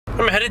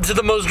I'm headed to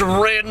the most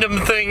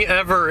random thing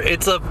ever.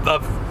 It's a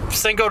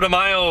Cinco de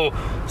Mayo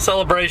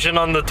celebration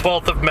on the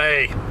 12th of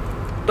May.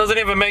 Doesn't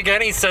even make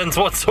any sense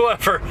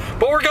whatsoever,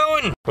 but we're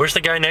going. I wish the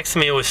guy next to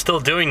me was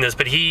still doing this,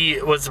 but we're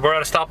at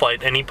a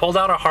stoplight and he pulled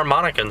out a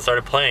harmonica and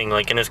started playing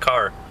like in his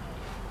car.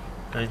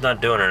 And he's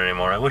not doing it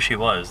anymore. I wish he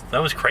was.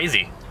 That was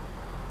crazy.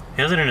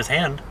 He has it in his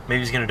hand.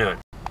 Maybe he's gonna do it.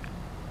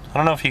 I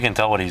don't know if you can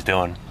tell what he's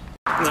doing.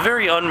 It's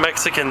very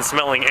un-Mexican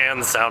smelling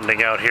and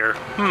sounding out here.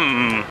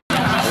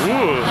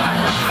 Ooh,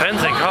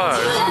 fancy cars.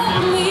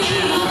 Oh,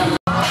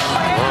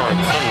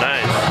 it's so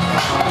nice.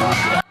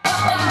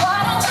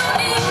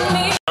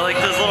 I like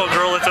this little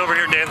girl that's over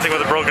here dancing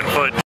with a broken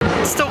foot.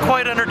 It's still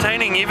quite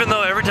entertaining, even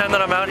though every time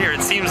that I'm out here,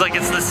 it seems like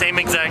it's the same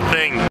exact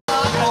thing.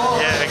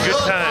 Yeah, good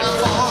time.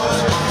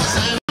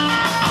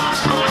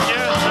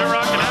 Yeah, they're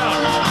rocking out.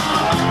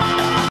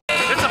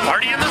 It's a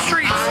party in the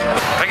streets.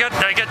 I got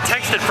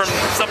texted from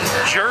some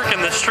jerk in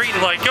the street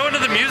and like, go into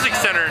the music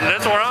center, and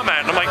that's where I'm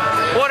at. And I'm like,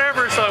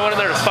 whatever. So I went in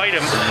there to fight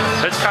him.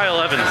 That's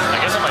Kyle Evans.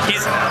 I guess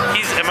he's.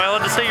 Am I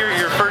allowed to say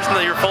your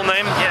full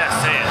name? Yes,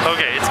 say it.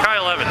 Okay, it's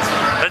Kyle Evans.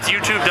 That's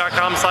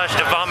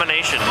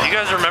youtube.com/Evomination. You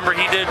guys remember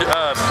he did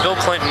Bill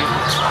Clinton?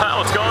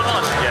 What's going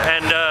on? Yeah.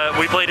 And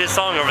we played his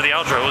song over the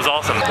outro. It was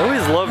awesome. I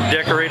always love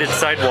decorated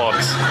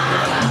sidewalks.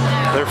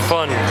 They're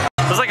fun.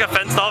 There's like a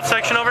fenced off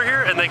section over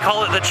here, and they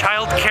call it the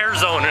child care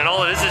zone, and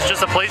all it is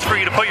just a place for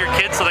you to put your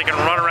kids so they can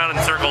run around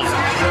in circles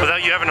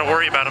without you having to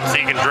worry about them so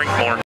you can drink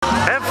more.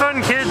 Have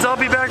fun, kids. I'll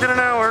be back in an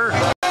hour.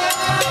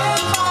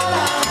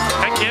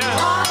 Heck yeah.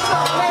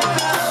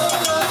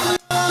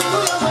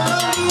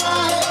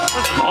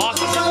 That's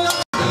awesome.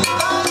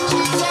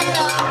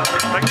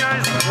 That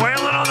guy's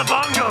wailing on the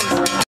bongos.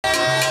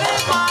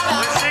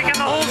 They're shaking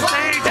the whole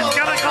stage. It's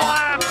gonna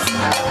collapse.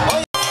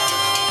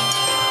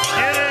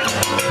 Get it.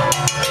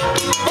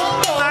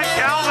 That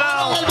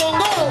cowbell.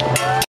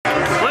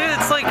 Look,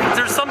 it's like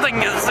there's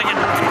something. It's like a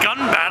gun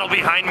battle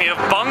behind me of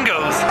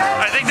bongos.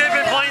 I think they've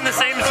been playing the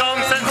same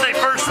song since they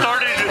first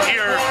started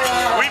here.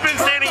 We've been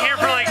standing here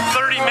for like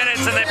 30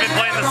 minutes and they've been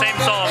playing the same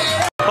song.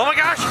 Oh my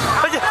gosh!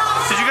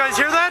 Did you guys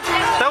hear that?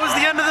 That was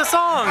the end of the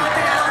song.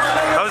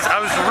 I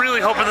was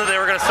really hoping that they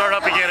were gonna start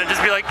up again and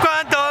just be like,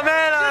 "Quanto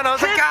melano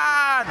se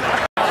God."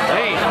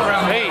 Hey,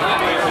 hey!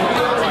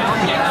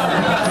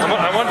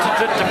 I want to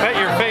pet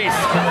your face.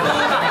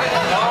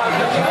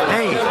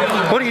 Hey,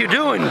 what are you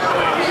doing? I'm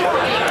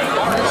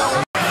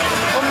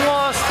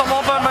lost. I'm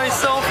all by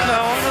myself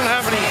now. I don't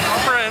have any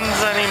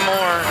friends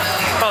anymore.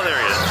 Oh, there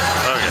he is.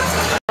 Okay.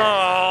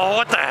 Oh,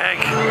 what the heck?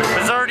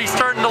 It's already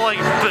starting to like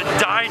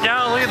die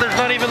down. Look, there's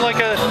not even like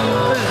a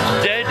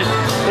dead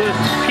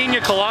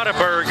pina colada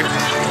berg.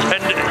 And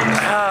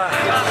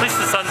at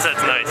least the sunset's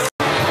nice.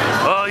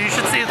 Oh, you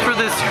should see it through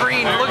this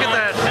screen. Look at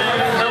that.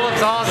 That looks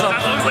awesome.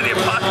 That looks like the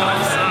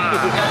apocalypse.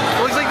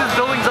 It looks like this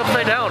building's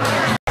upside down.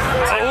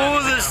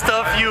 Oh, the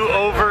stuff you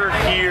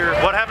overhear.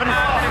 What happened?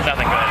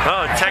 Nothing good.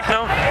 Oh,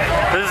 techno?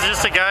 This is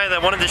just a guy that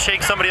wanted to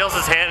shake somebody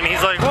else's hand, and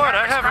he's like, what?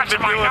 I haven't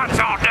been doing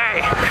nuts all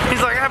day.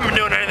 He's like, I haven't been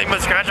doing anything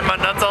but scratching my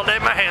nuts all day.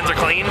 My hands are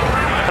clean.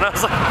 And I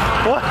was like,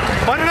 what?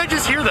 Why did I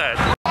just hear that?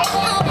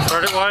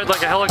 Start it wide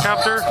like a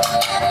helicopter.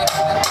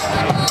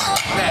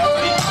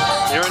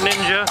 You're a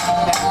ninja.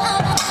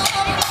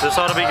 This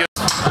ought to be good.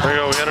 There we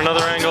go. We got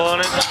another angle on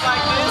it.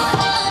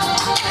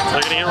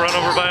 They're gonna get run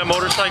over by a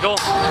motorcycle.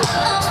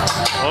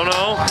 Oh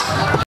no.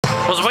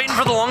 I was waiting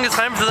for the longest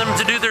time for them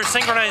to do their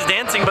synchronized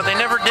dancing, but they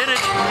never did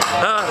it.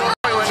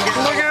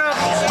 Look out!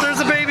 There's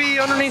a baby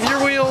underneath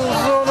your wheels.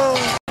 Oh no.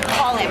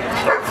 Call him.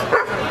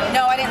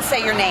 No, I didn't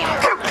say your name.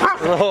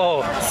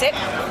 Oh. Sit.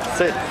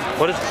 Sit.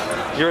 What is?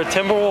 You're a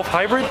Timberwolf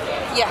hybrid?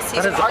 Yes,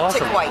 he's That an is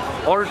Arctic awesome. White.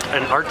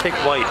 An Arctic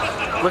White.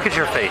 Look at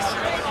your face.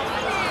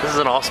 This is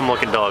an awesome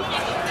looking dog.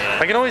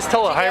 I can always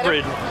tell a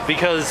hybrid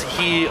because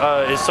he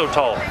is so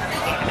tall.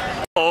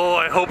 Oh,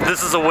 I hope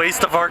this is a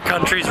waste of our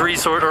country's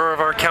resource or of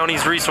our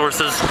county's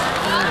resources.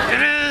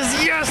 It is,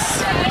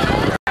 yes!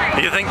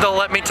 You think they'll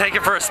let me take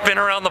it for a spin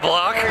around the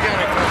block?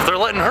 If they're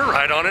letting her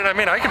ride on it, I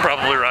mean, I could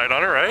probably ride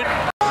on it, right?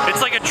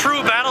 It's like a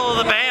true battle of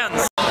the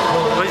bands.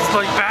 It's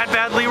like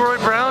Bad Leroy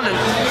Brown and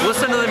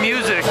listen to the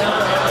music.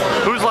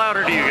 Who's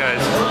louder to you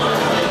guys?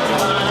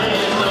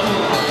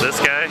 This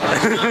guy? I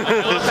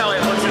love how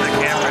it looks in the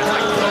camera.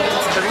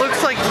 It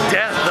looks like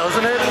death,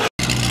 doesn't it?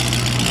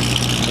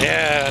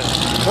 Yeah.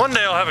 One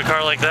day I'll have a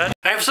car like that.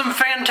 I have some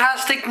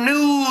fantastic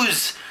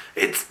news.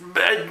 It's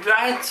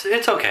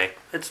okay.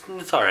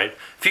 It's all right.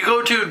 If you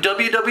go to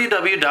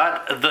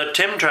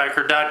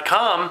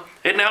www.TheTimTracker.com,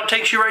 it now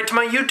takes you right to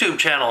my YouTube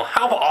channel.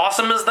 How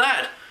awesome is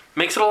that?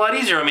 Makes it a lot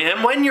easier on me.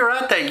 And when you're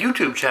at that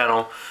YouTube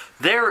channel,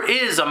 there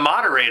is a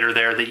moderator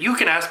there that you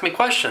can ask me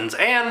questions.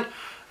 And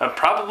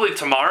probably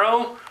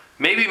tomorrow,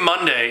 maybe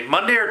Monday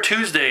or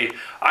Tuesday,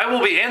 I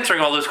will be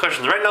answering all those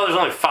questions. Right now there's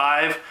only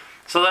 5.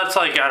 So that's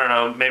like, I don't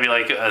know, maybe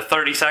like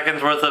 30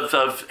 seconds worth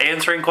of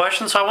answering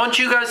questions. So I want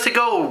you guys to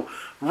go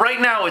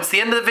right now. It's the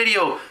end of the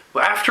video.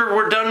 After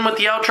we're done with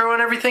the outro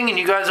and everything, and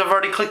you guys have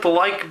already clicked the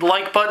like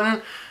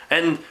button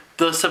and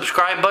the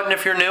subscribe button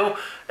if you're new,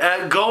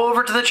 go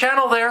over to the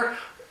channel there.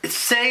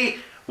 Say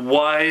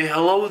why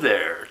hello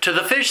there. To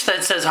the fish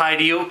that says hi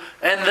to you,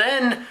 and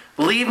then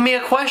leave me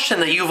a question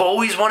that you've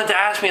always wanted to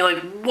ask me, like,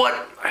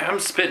 what? I'm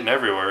spitting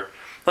everywhere.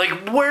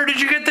 Like, where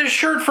did you get this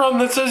shirt from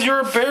that says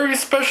you're a very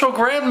special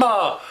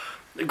grandma?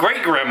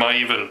 Great grandma,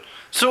 even.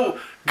 So,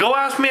 go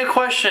ask me a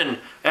question,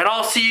 and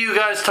I'll see you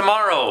guys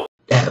tomorrow.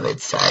 Now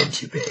it's time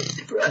to pay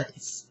the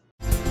price.